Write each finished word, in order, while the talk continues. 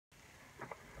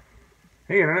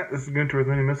Hey Internet, this is Gunter with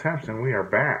MiniMishaps, and we are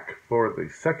back for the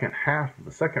second half of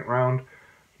the second round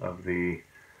of the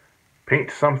paint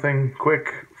something quick,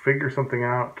 figure something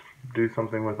out, do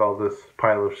something with all this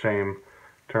pile of shame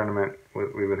tournament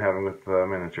we've been having with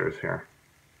miniatures here.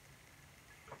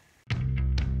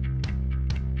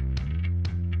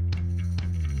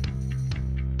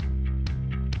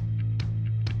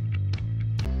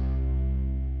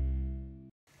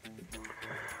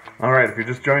 Alright, if you're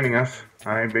just joining us,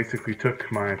 I basically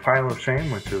took my pile of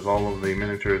shame, which is all of the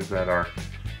miniatures that are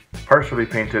partially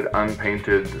painted,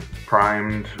 unpainted,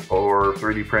 primed, or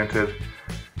 3D printed,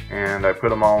 and I put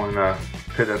them all in a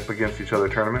pit up against each other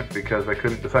tournament because I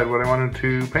couldn't decide what I wanted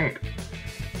to paint.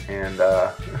 And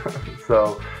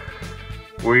so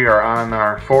we are on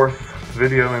our fourth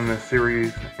video in this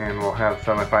series, and we'll have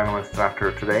semifinalists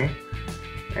after today.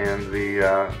 And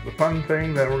the fun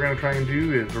thing that we're going to try and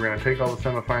do is we're going to take all the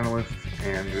semifinalists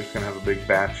and we're just going to have a big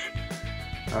batch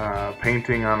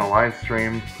painting on a live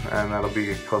stream, and that'll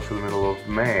be close to the middle of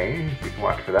May, so you can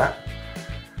watch for that.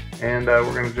 And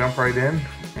we're going to jump right in,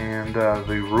 and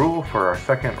the rule for our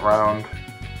second round,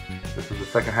 this is the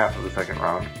second half of the second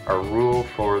round, our rule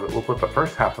for, we'll put the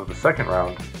first half of the second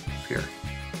round here.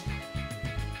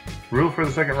 Rule for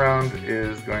the second round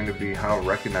is going to be how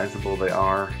recognizable they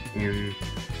are in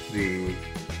the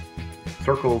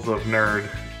circles of nerd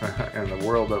and the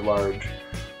world at large,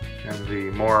 and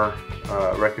the more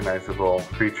recognizable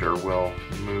creature will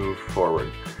move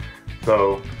forward.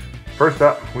 So first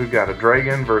up, we've got a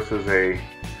dragon versus a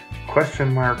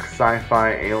question mark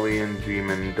sci-fi alien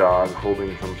demon dog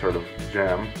holding some sort of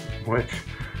gem, which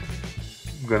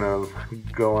I'm gonna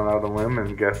go on out a limb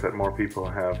and guess that more people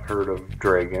have heard of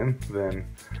dragon than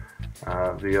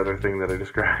the other thing that I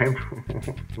described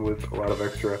with a lot of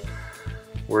extra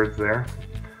words there.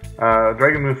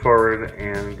 Dragon moves forward,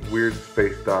 and weird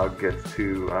space dog gets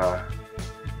to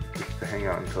hang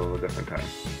out until a different time.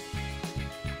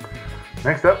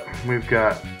 Next up, we've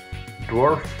got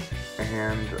dwarf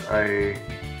and a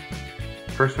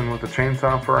person with a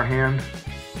chainsaw for a hand.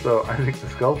 So I think the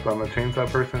sculpt on the chainsaw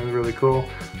person is really cool.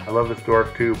 I love this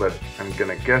dwarf too, but I'm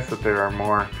gonna guess that there are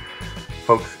more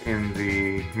folks in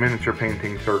the miniature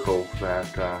painting circles that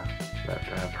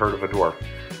have heard of a dwarf.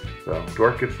 So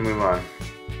dwarf gets to move on.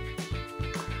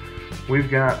 We've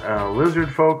got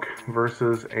lizard folk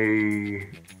versus a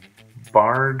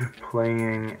bard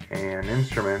playing an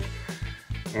instrument,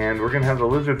 and we're going to have the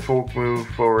lizard folk move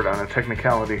forward on a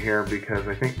technicality here, because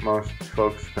I think most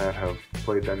folks that have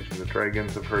played Dungeons &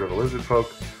 Dragons have heard of a lizard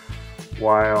folk,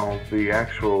 while the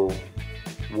actual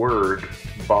word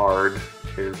bard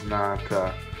is not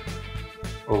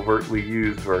overtly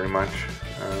used very much.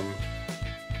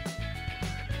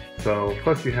 So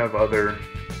plus you have other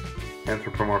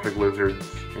anthropomorphic lizards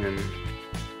in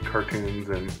cartoons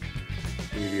and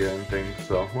media and things,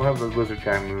 so we'll have the lizard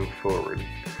guy move forward.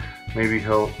 Maybe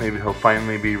he'll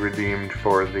finally be redeemed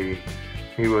for he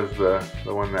was the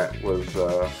one that was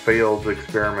a failed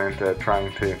experiment at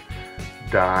trying to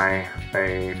dye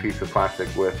a piece of plastic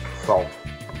with salt.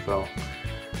 So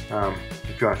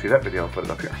if you want to see that video, I'll put it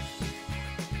up here.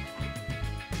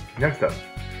 Next up,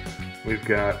 we've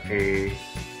got a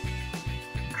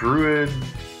druid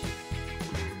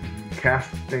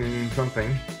casting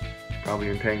something, probably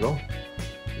entangle,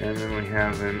 and then we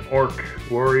have an orc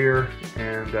warrior,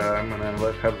 and I'm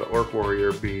gonna have the orc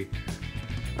warrior be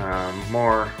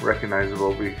more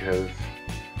recognizable, because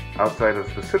outside of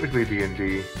specifically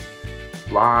D&D,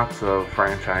 lots of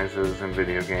franchises and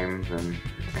video games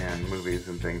and movies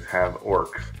and things have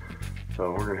orcs. So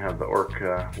we're gonna have the orc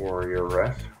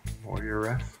warrioress,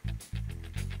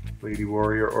 lady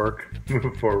warrior orc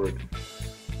move forward.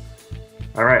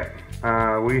 All right,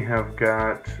 we have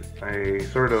got a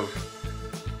sort of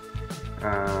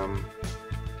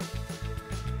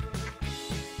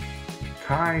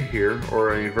tie here,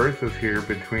 or a versus here,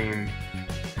 between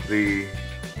the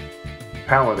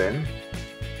paladin,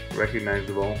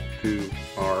 recognizable to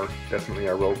definitely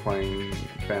our role-playing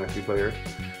fantasy players,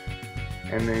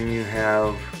 and then you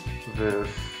have this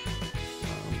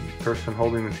person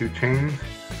holding the two chains,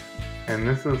 and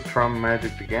this is from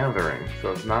Magic the Gathering.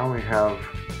 So now we have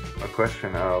a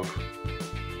question of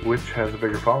which has a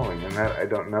bigger following, and that I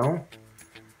don't know.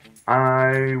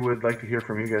 I would like to hear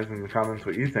from you guys in the comments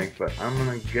what you think, but I'm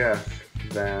gonna guess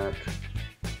that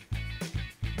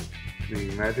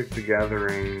the Magic the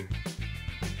Gathering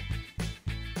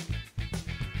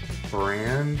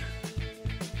brand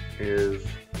is,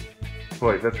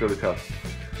 boy, that's really tough.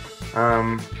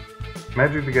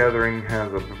 Magic the Gathering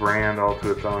has a brand all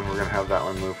to its own. We're going to have that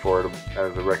one move forward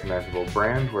as a recognizable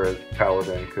brand, whereas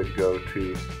Paladin could go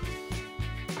to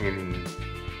any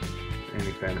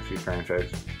any fantasy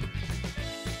franchise.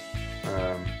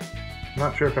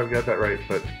 Not sure if I've got that right,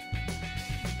 but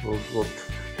we'll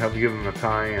have to give them a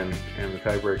tie, and the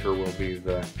tiebreaker will be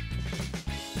the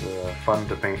fun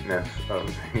to paintness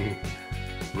of the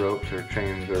ropes or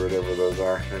chains or whatever those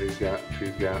are that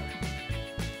she's got.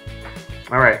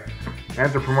 Alright,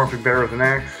 anthropomorphic bear with an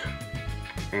axe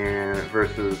and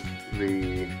versus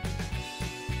the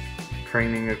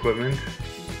training equipment.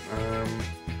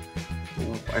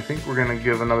 I think we're going to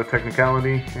give another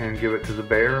technicality and give it to the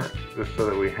bear, just so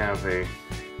that we have a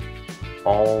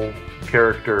all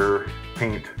character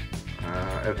paint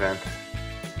event,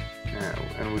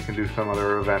 and we can do some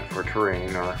other event for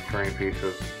terrain or terrain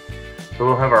pieces. So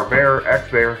we'll have our bear, axe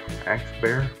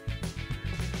bear.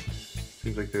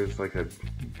 Seems like there's like a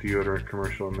deodorant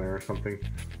commercial in there or something.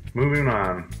 Moving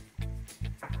on.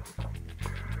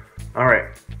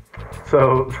 Alright,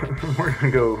 so we're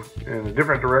going to go in a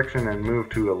different direction and move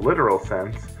to a literal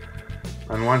sense.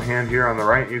 On one hand here on the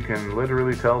right, you can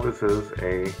literally tell this is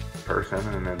a person,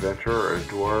 an adventurer, or a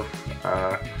dwarf.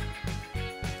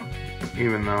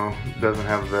 Even though it doesn't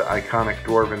have the iconic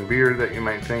dwarven beard that you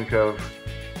might think of,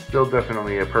 still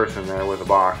definitely a person there with a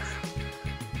box.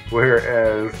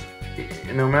 Whereas,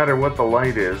 no matter what the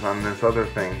light is on this other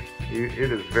thing,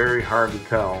 it is very hard to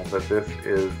tell that this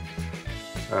is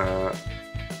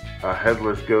a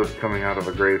headless ghost coming out of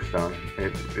a gravestone.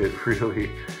 It really,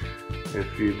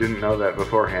 if you didn't know that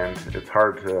beforehand, it's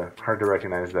hard to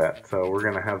recognize that. So we're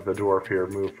going to have the dwarf here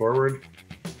move forward.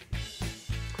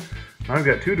 I've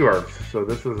got two dwarves, so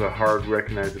this is a hard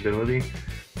recognizability.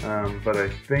 But I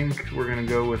think we're going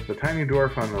to go with the tiny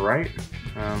dwarf on the right,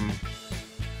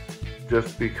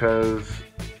 just because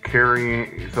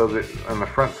carrying, so that on the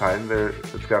front side there,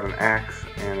 it's got an axe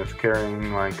and it's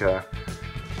carrying like a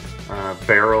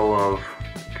barrel of,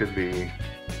 could be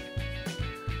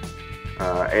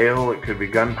ale, it could be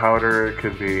gunpowder, it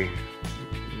could be,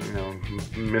 you know,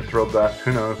 mithril dust,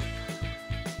 who knows.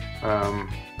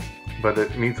 But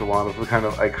it meets a lot of the kind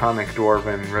of iconic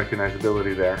dwarven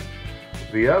recognizability there.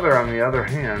 The other, on the other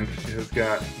hand, has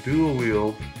got dual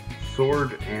wield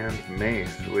sword and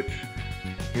mace, which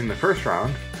in the first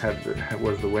round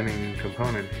was the winning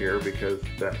component here, because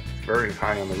that's very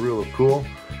high on the rule of cool,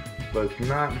 but it's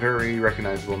not very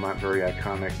recognizable, not very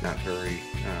iconic, not very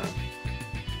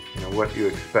you know, what you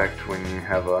expect when you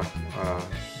have a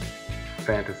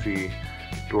fantasy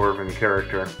dwarven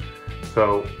character.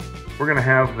 So we're going to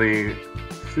have the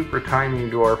super tiny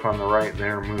dwarf on the right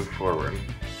there move forward.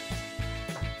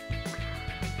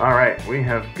 Alright, we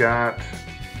have got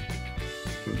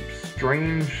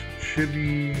strange,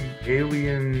 chibi,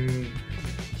 alien,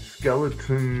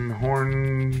 skeleton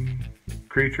horn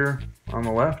creature on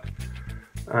the left.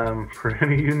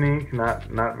 Pretty unique,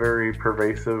 not very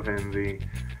pervasive in the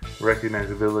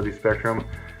recognizability spectrum.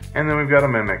 And then we've got a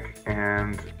mimic,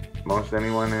 and most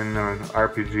anyone in an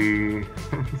RPG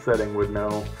setting would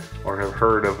know or have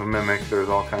heard of a mimic. There's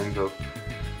all kinds of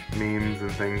memes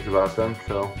and things about them,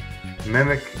 so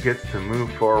mimic gets to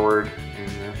move forward in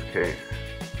this case.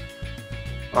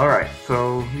 Alright,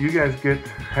 so you guys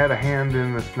had a hand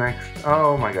in this next,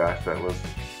 oh my gosh, that was,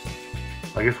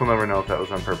 I guess we'll never know if that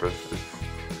was on purpose.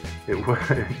 It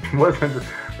wasn't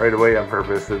right away on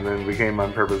purpose, and then became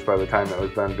on purpose by the time it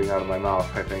was done being out of my mouth,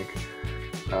 I think.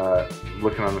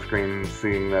 Looking on the screen and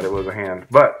seeing that it was a hand.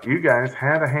 But you guys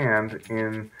had a hand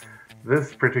in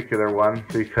this particular one,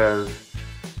 because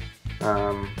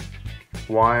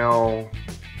while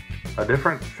a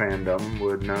different fandom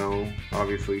would know,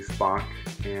 obviously, Spock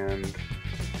and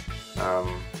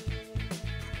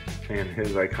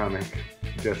his iconic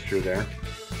gesture there,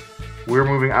 we're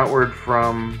moving outward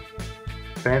from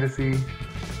fantasy,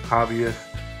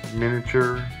 hobbyist,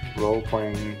 miniature,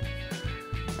 role-playing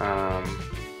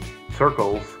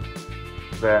circles,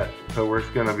 so we're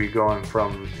going to be going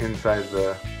from inside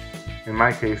the, in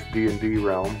my case, D&D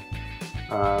realm,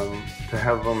 to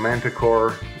have a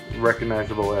manticore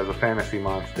recognizable as a fantasy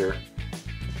monster,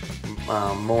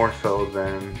 more so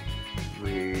than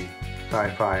the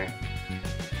sci-fi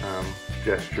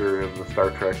gesture of the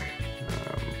Star Trek,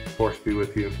 Force be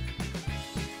with you,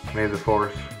 may the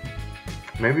Force.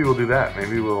 Maybe we'll do that.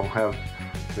 Maybe we'll have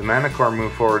the manticore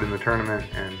move forward in the tournament,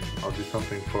 and I'll do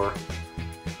something for,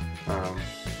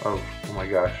 oh my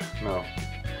gosh, no.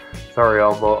 Sorry,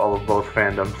 all of both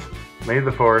fandoms. May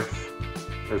the Force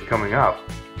is coming up,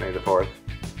 May the 4th,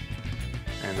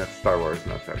 and that's Star Wars,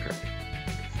 not Star Trek.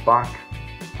 Spock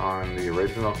on the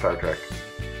original Star Trek,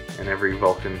 and every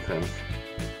Vulcan since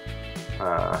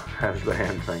has the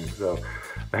hand thing. So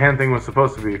the hand thing was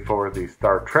supposed to be for the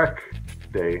Star Trek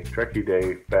Day, Trekkie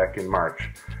Day, back in March.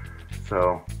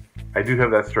 So I do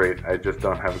have that straight, I just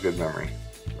don't have a good memory.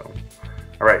 So,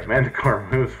 alright, Manticore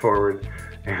moves forward,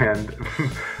 and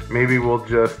maybe we'll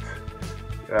just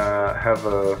have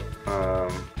a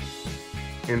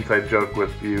inside joke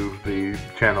with you, the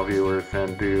channel viewers,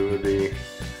 and do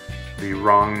the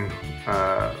wrong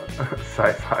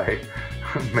sci-fi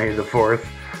May the 4th,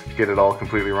 get it all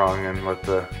completely wrong, and let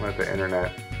the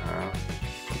internet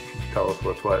tell us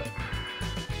what's what.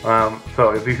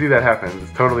 So if you see that happen,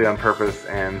 it's totally on purpose,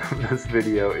 and this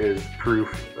video is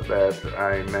proof that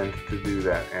I meant to do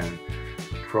that and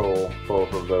troll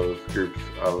both of those groups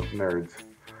of nerds.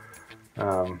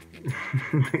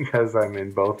 Because I'm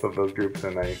in both of those groups,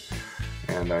 and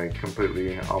I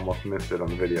completely almost missed it on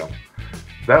the video.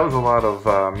 That was a lot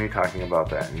of me talking about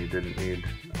that, and you didn't need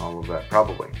all of that,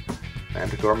 probably.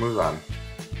 Manticore moves on.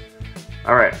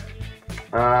 Alright,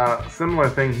 similar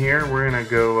thing here. We're going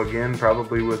to go again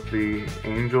probably with the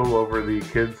angel over the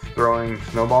kids throwing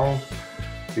snowballs,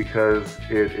 because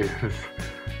it is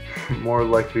more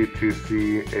likely to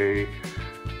see a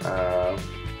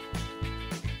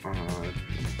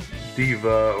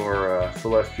diva or a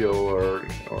celestial or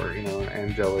you know, an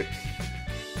angelic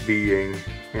being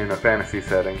in a fantasy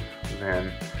setting than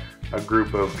a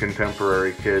group of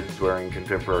contemporary kids wearing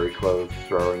contemporary clothes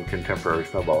throwing contemporary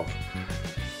snowballs.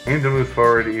 Angel moves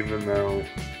forward even though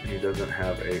he doesn't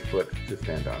have a foot to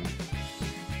stand on.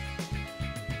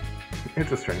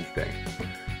 It's a strange day.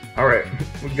 Alright,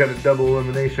 we've got a double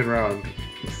elimination round.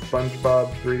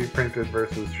 SpongeBob 3D printed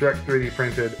versus Shrek 3D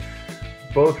printed.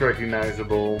 Both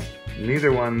recognizable.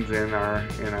 Neither one's in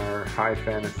our high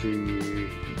fantasy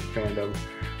fandom.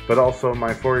 But also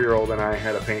my 4-year-old and I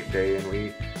had a paint day, and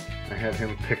I had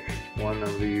him pick one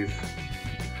of these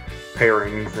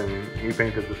pairings, and he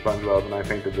painted the SpongeBob and I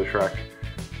painted the Shrek.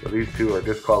 So these two are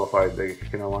disqualified. They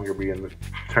can no longer be in the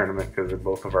tournament because they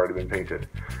both have already been painted.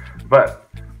 But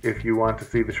if you want to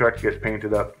see the Shrek get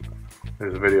painted up,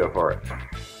 there's a video for it.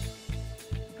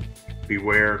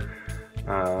 Beware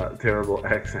terrible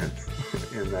accents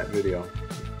in that video.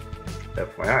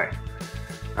 FYI.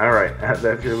 Alright,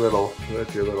 that's your little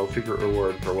secret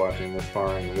reward for watching this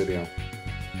far in the video.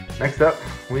 Next up,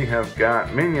 we have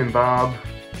got Minion Bob,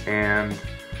 and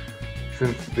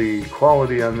since the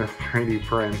quality on this 3D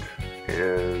print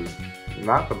is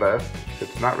not the best,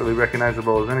 it's not really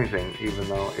recognizable as anything, even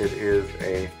though it is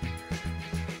a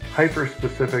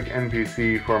hyper-specific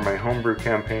NPC for my homebrew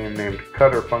campaign named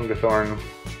Cutter Fungathorn.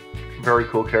 Very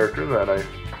cool character that I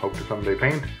hope to someday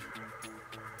paint.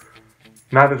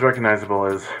 Not as recognizable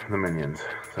as the minions.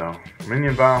 So,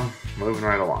 Minion Bomb, moving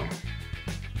right along.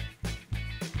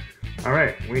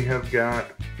 Alright, we have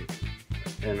got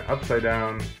an upside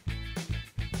down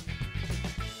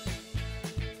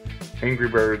Angry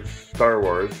Birds Star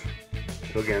Wars.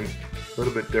 So again, a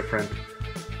little bit different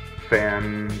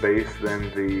fan base than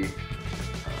the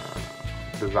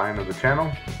design of the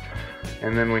channel.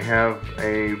 And then we have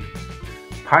a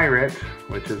pirate,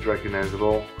 which is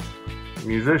recognizable,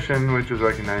 musician, which is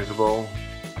recognizable,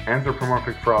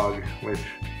 anthropomorphic frog, which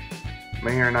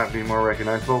may or not be more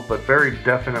recognizable, but very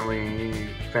definitely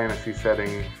fantasy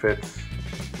setting fits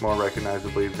more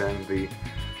recognizably than the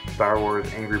Star Wars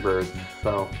Angry Birds.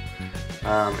 So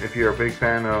if you're a big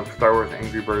fan of Star Wars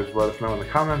Angry Birds, let us know in the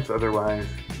comments. Otherwise,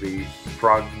 the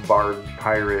frog bard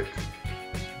pirate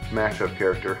mashup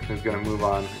character is going to move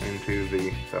on into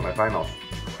the semifinals.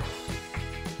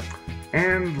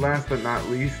 And last but not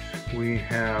least, we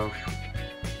have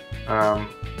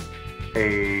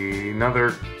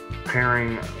another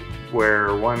pairing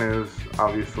where one is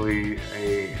obviously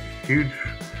a huge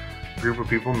group of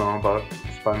people know about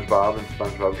SpongeBob and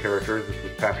SpongeBob characters. This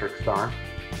is Patrick Star.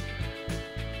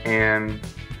 And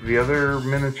the other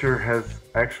miniature has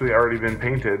actually already been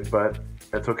painted, but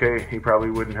that's okay. He probably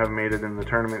wouldn't have made it in the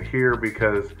tournament here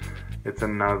because it's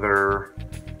another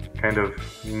kind of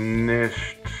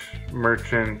niched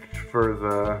merchant for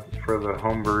the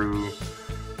homebrew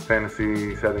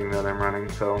fantasy setting that I'm running,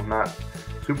 so not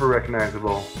super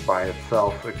recognizable by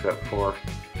itself except for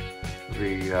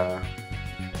the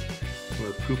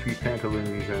poofy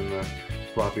pantaloons and the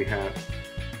floppy hat.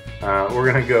 We're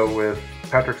gonna go with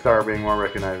Patrick Star being more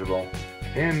recognizable.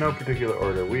 In no particular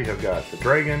order, we have got the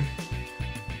dragon.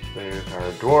 There's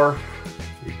our dwarf.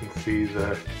 You can see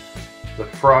the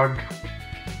frog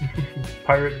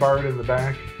pirate bard in the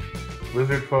back.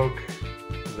 Lizard folk,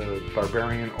 the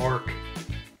barbarian orc,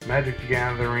 Magic the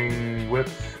Gathering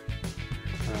whips,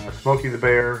 Smokey the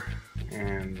bear,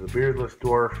 and the beardless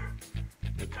dwarf,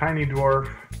 the tiny dwarf,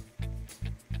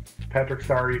 Patrick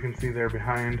Star you can see there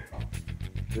behind,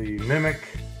 the mimic,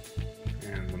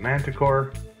 and the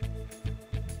manticore.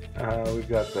 We've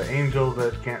got the angel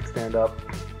that can't stand up,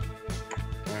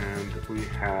 and we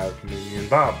have me and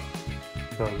Bob.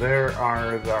 So there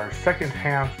are our second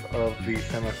half of the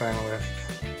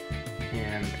semifinalists,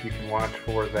 and you can watch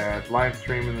for that live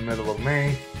stream in the middle of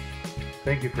May.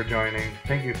 Thank you for joining,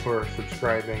 thank you for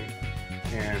subscribing,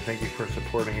 and thank you for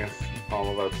supporting us,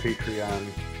 all of our Patreon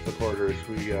supporters.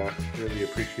 We really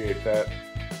appreciate that.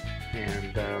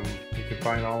 And you can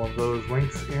find all of those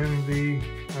links in the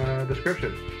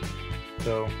description.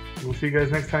 So we'll see you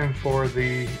guys next time for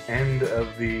the end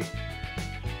of the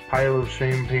Pile of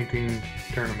Shame painting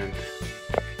tournament.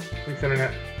 Thanks,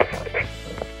 Internet.